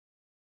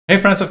Hey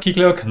friends of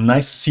Keycloak,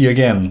 nice to see you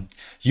again.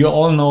 You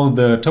all know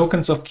the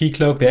tokens of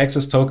Keycloak, the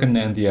access token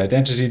and the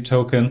identity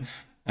token,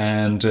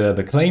 and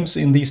the claims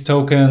in these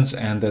tokens,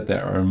 and that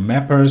there are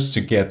mappers to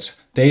get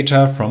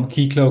data from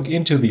Keycloak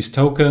into these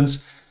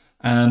tokens.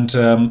 And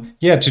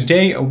yeah,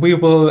 today we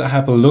will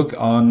have a look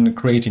on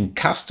creating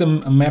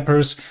custom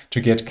mappers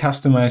to get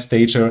customized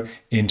data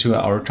into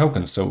our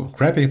tokens. So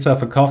grab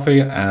yourself a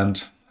coffee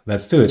and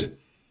let's do it.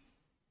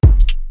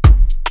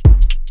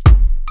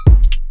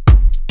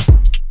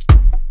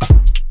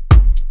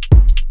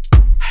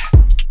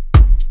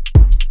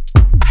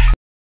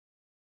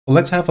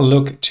 Let's have a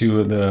look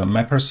to the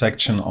mapper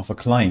section of a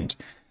client.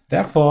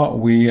 Therefore,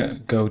 we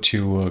go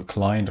to a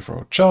client of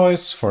our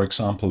choice, for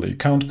example, the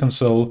account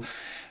console,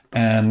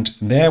 and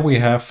there we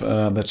have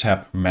the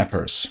tab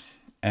Mappers.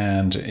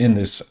 And in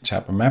this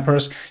tab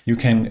Mappers, you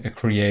can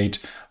create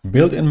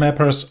built-in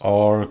mappers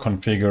or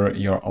configure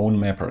your own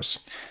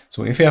mappers.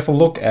 So if you have a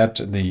look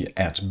at the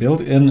Add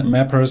Built-in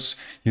Mappers,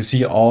 you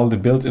see all the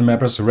built-in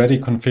mappers already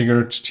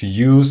configured to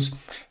use.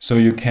 So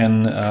you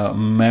can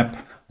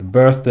map the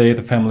birthday,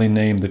 the family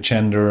name, the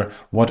gender,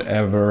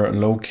 whatever,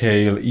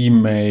 locale,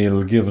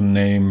 email, given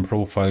name,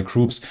 profile,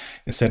 groups,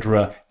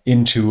 etc.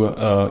 into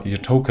your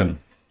token.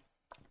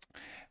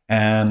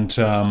 And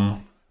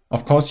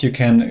of course, you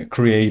can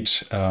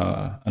create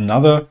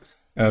another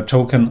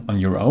token on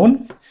your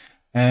own.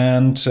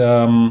 And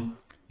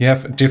you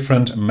have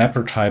different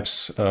mapper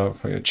types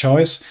for your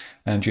choice.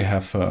 And you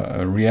have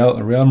a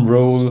realm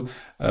role,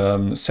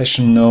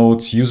 session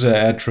nodes, user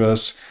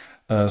address,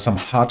 some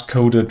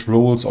hard-coded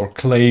roles or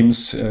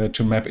claims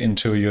to map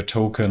into your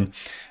token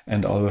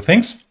and all the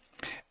things.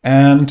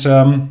 And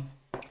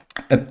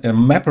a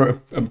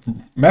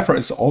mapper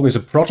is always a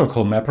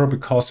protocol mapper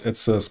because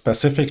it's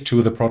specific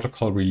to the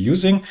protocol we're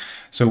using.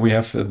 So we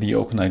have the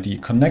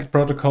OpenID Connect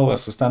protocol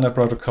as the standard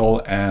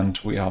protocol, and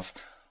we have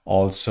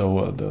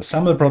also the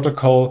SAML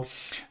protocol.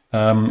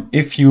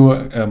 If you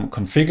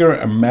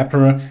configure a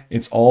mapper,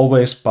 it's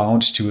always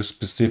bound to a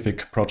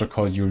specific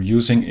protocol you're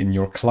using in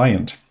your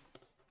client.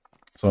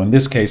 So in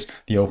this case,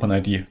 the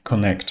OpenID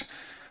Connect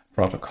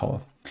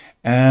protocol.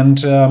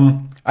 And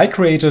I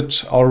created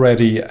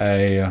already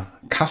a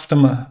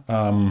custom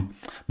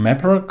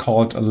mapper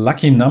called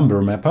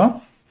LuckyNumber mapper.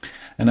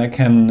 And I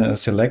can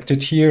select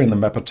it here in the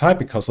mapper type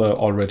because I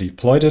already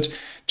deployed it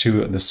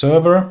to the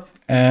server.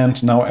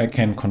 And now I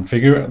can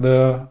configure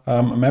the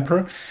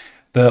mapper.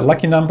 The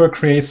LuckyNumber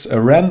creates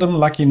a random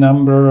lucky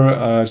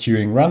number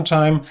during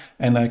runtime,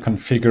 and I can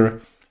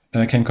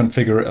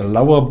configure a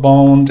lower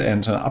bound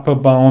and an upper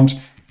bound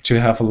to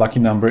have a lucky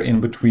number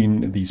in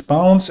between these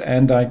bounds,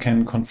 and I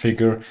can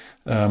configure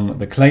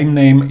the claim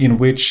name in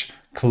which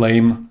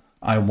claim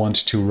I want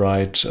to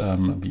write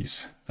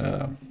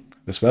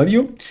this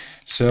value.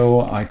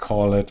 So I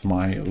call it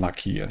my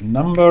lucky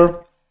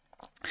number,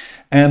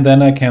 and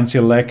then I can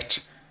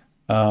select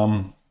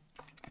to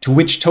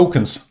which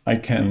tokens I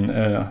can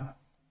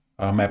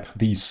map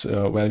these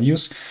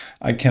values.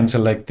 I can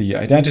select the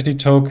identity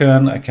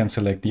token, I can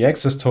select the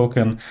access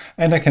token,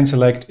 and I can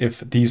select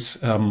if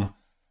these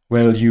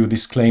value,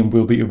 this claim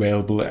will be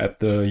available at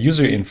the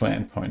user info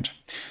endpoint.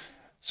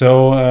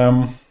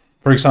 So,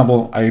 for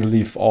example, I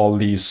leave all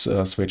these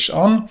switched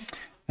on,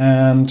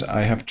 and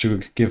I have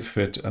to give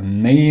it a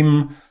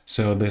name.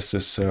 So this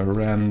is a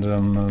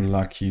random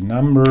lucky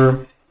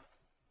number,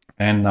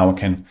 and now I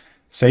can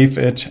save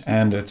it,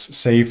 and it's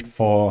saved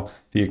for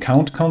the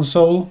account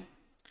console.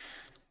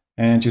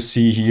 And you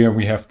see here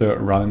we have the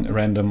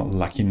random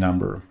lucky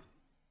number.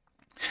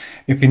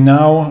 If we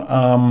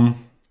now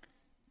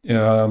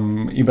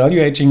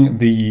evaluating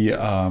the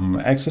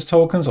access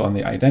tokens on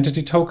the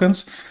identity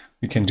tokens,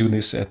 we can do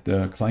this at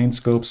the client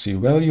scopes,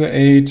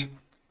 evaluate,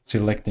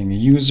 selecting a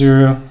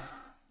user,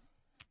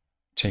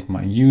 take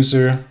my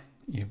user,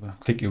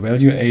 click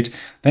evaluate.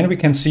 Then we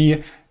can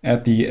see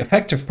at the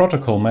effective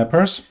protocol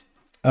mappers,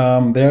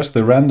 there's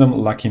the random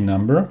lucky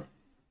number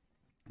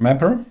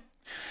mapper.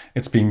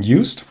 It's being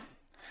used.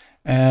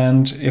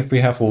 And if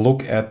we have a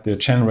look at the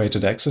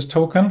generated access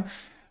token,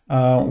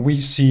 we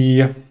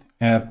see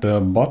at the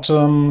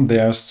bottom,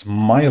 there's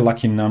my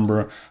lucky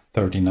number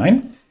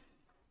 39.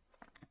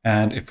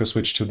 And if we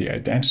switch to the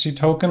identity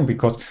token,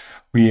 because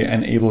we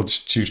enabled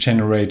to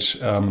generate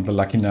the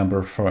lucky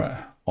number for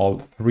all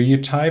three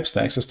types,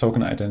 the access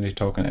token, identity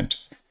token, and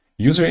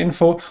user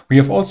info, we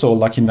have also a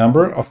lucky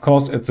number. Of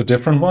course, it's a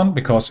different one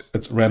because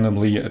it's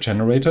randomly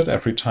generated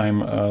every time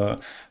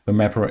the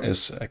mapper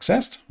is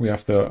accessed. We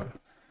have the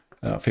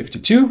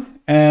 52,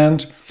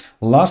 and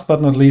last but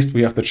not least,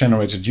 we have the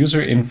generated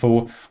user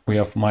info. We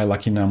have my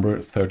lucky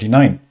number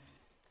 39.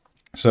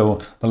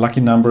 So the lucky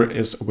number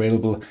is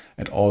available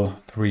at all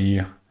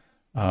three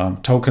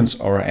tokens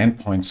or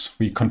endpoints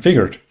we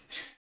configured.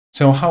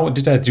 So how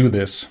did I do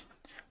this?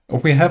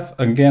 We have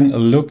again a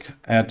look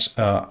at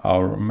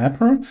our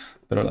mapper,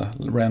 the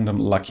random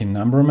lucky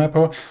number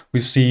mapper.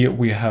 We see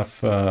we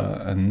have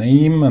a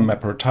name, a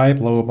mapper type,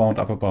 lower bound,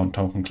 upper bound,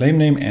 token claim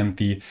name, and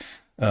the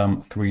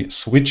three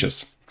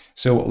switches.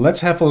 So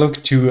let's have a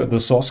look to the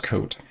source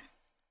code.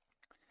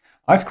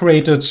 I've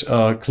created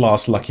a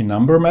class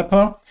LuckyNumber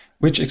mapper,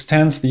 which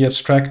extends the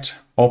abstract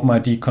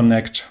OpenID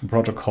Connect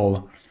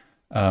protocol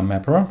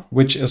mapper,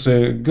 which is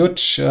a good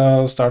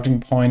starting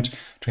point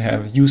to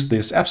have used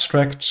this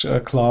abstract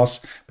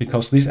class,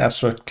 because this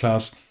abstract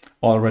class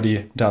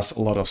already does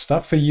a lot of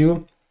stuff for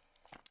you.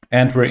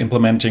 And we're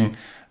implementing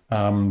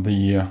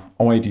the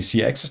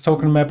OIDC access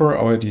token mapper,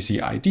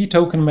 OIDC ID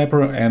token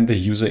mapper, and the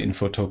user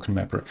info token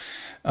mapper.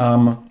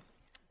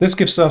 This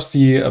gives us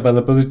the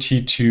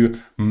availability to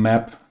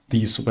map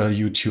these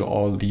value to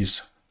all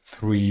these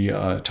three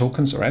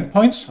tokens or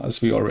endpoints,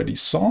 as we already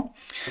saw.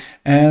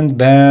 And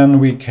then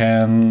we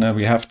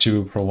have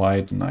to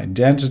provide an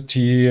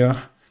identity,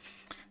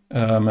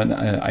 an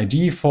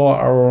ID for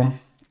our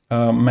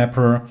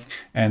mapper,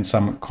 and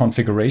some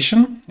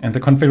configuration. And the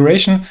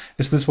configuration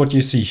is this what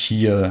you see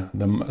here: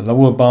 the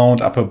lower bound,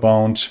 upper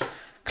bound,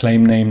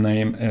 claim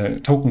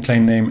name, token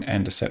claim name,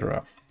 and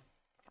etc.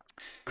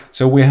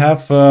 So we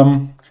have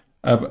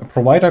a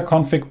provider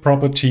config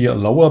property, a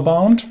lower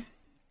bound,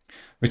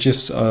 which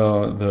is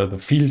the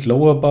field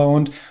lower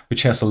bound,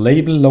 which has a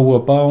label lower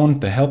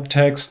bound, the help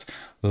text,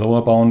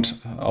 lower bound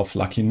of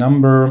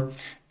LuckyNumber,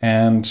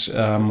 and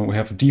we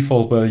have a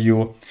default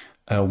value,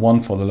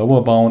 1 for the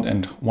lower bound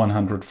and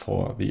 100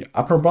 for the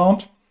upper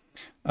bound.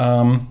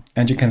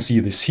 And you can see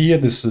this here.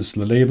 This is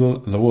the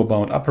label, lower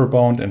bound, upper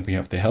bound, and we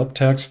have the help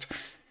text.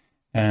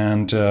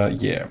 And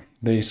yeah,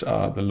 these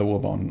are the lower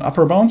bound and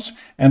upper bounds.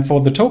 And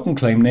for the token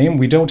claim name,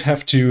 we don't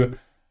have to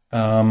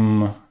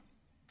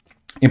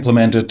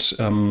implement it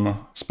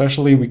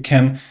specially. We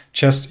can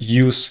just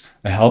use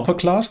a helper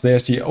class.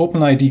 There's the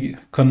OpenID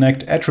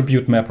Connect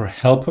attribute mapper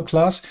helper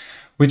class,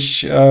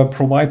 which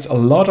provides a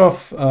lot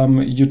of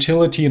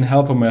utility and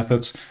helper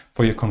methods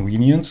for your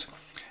convenience.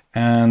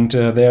 And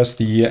there's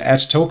the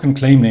add token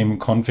claim name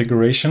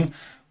configuration,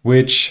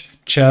 which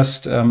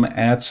just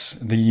adds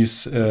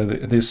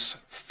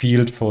this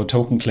field for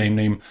token claim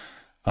name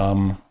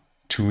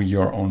to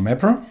your own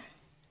mapper.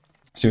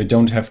 So you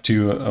don't have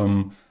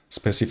to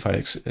specify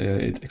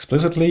it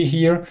explicitly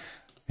here.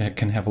 You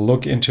can have a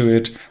look into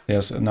it.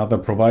 There's another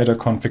provider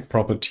config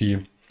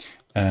property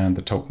and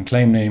the token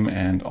claim name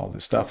and all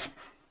this stuff.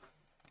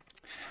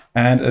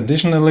 And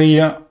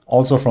additionally,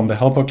 also from the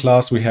helper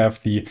class, we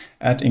have the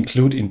add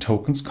include in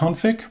tokens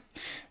config.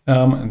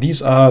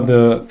 These are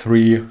the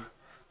three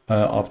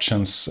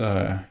options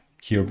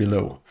here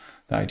below: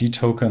 the ID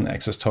token,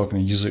 access token,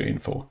 and user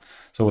info.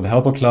 So the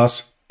helper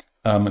class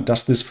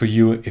does this for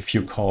you if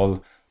you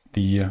call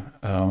the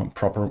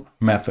proper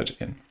method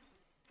in.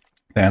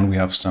 Then we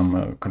have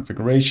some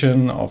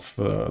configuration of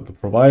the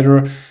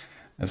provider,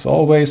 as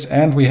always,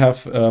 and we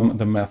have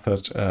the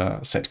method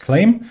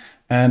setClaim.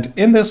 And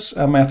in this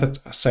method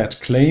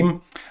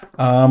setClaim,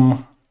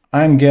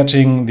 I'm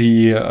getting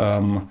the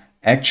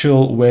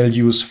actual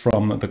values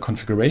from the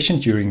configuration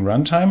during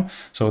runtime.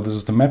 So this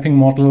is the mapping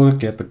model,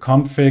 get the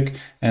config,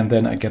 and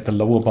then I get the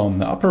lower bound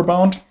and the upper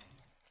bound.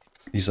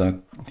 These are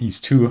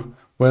these two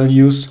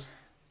values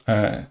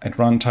at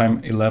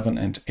runtime, 11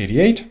 and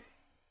 88.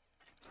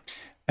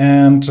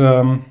 And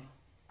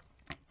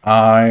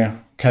I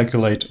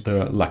calculate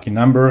the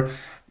LuckyNumber.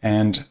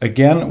 And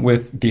again,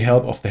 with the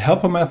help of the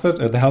helper method,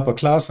 the helper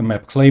class, the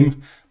map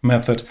claim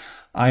method,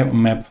 I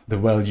map the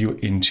value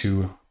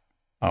into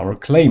our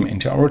claim,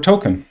 into our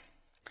token.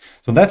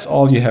 So that's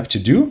all you have to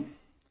do,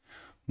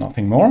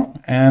 nothing more.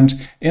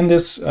 And in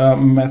this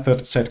method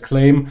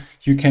setClaim,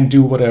 you can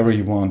do whatever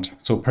you want.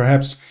 So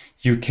perhaps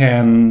you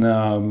can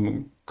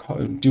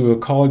do a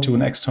call to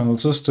an external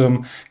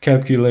system,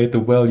 calculate the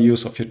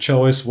values of your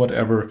choice,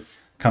 whatever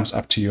comes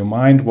up to your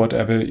mind,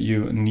 whatever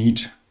you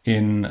need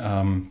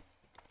in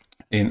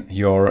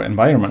your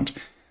environment.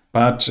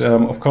 But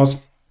of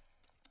course,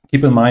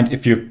 keep in mind,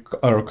 if you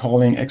are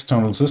calling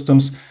external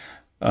systems,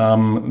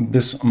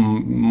 this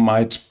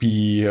might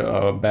be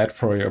bad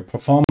for your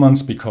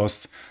performance,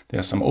 because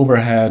there's some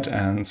overhead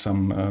and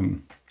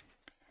some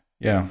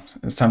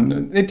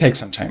it takes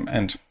some time,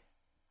 and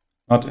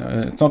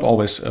it's not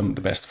always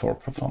the best for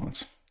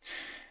performance.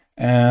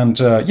 And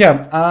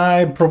yeah,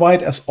 I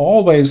provide, as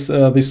always,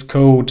 this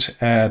code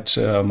at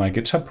my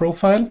GitHub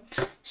profile.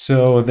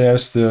 So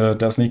there's the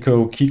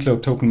Niko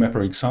Keycloak token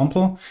mapper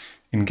example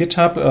in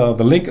GitHub.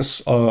 The link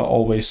is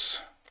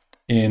always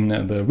in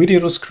the video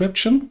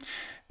description.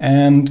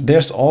 And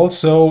there's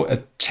also a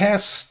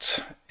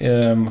test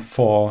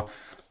for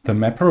the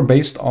mapper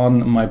based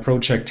on my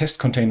project Test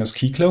Containers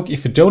Keycloak.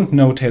 If you don't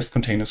know Test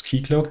Containers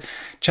Keycloak,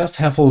 just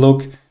have a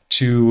look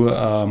to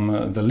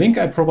the link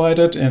I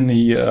provided in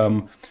the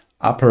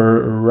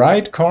upper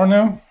right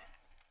corner.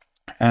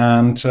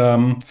 And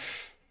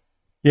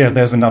yeah,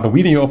 there's another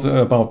video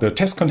about the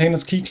Test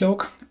Containers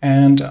Keycloak.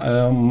 And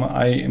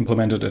I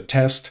implemented a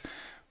test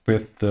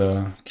with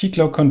the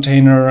Keycloak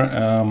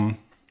container,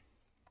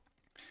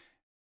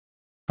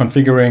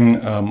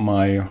 configuring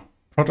my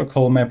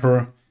protocol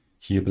mapper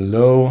here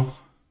below.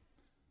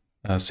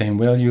 Same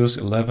values,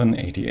 11,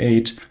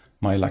 88,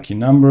 my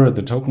LuckyNumber,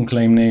 the token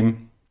claim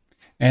name.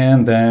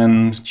 And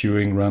then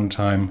during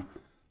runtime,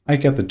 I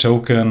get the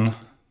token,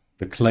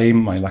 the claim,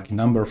 my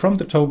LuckyNumber from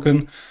the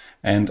token,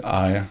 and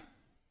I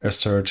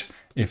assert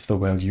if the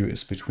value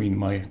is between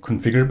my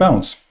configured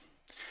bounds.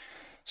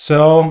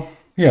 So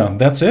yeah,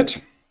 that's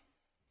it.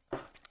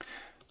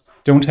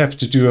 Don't have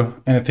to do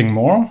anything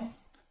more.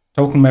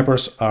 Token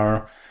mappers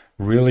are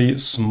really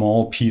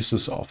small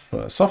pieces of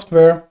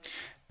software,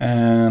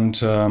 and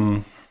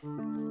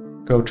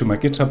go to my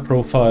GitHub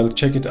profile,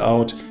 check it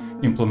out,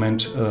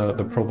 implement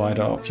the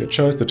provider of your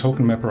choice, the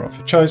token mapper of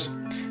your choice,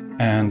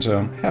 and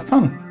have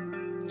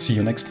fun. See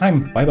you next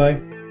time. Bye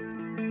bye.